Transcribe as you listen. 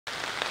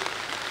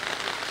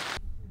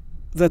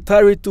The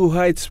 32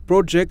 Heights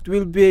project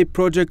will be a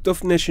project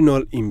of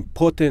national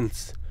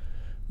importance,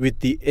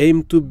 with the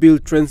aim to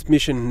build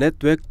transmission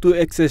network to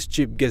access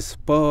cheap gas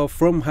power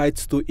from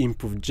heights to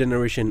improve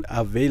generation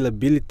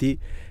availability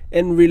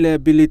and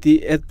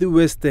reliability at the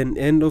western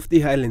end of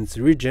the Highlands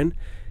region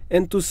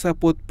and to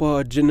support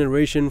power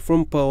generation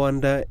from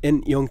Pawanda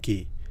and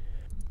Yonki.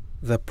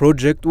 The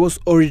project was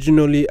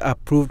originally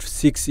approved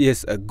 6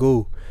 years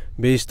ago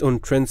based on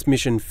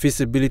transmission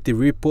feasibility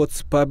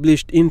reports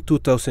published in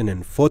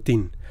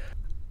 2014.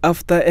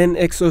 After an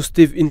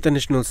exhaustive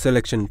international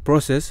selection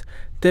process,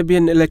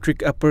 Tebian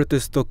Electric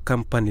Apparatus Stock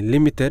Company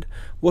Limited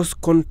was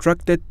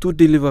contracted to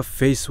deliver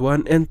Phase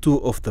 1 and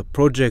 2 of the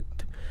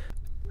project.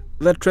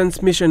 The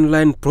transmission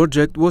line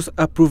project was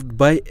approved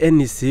by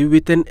NEC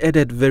with an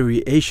added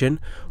variation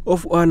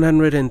of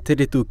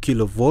 132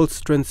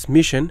 kV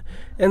transmission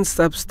and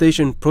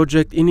substation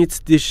project in its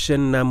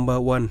decision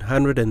number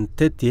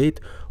 138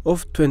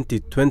 of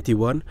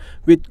 2021,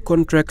 with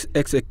contracts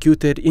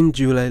executed in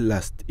July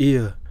last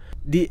year.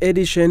 The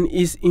addition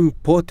is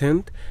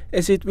important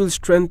as it will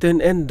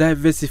strengthen and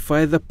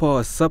diversify the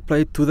power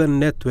supply to the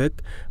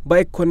network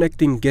by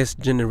connecting gas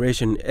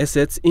generation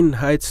assets in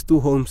heights to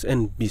homes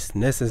and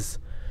businesses.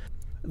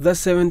 The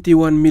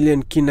 71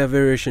 million Kina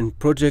variation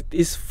project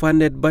is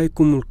funded by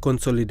Kumul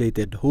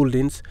Consolidated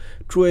Holdings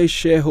through a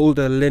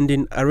shareholder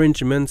lending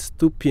arrangements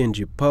to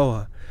PNG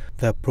Power.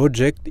 The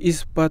project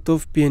is part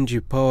of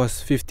PNG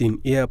Power's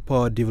 15-year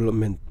power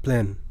development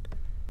plan.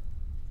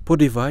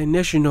 Podivai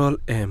National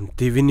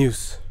EMTV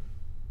News.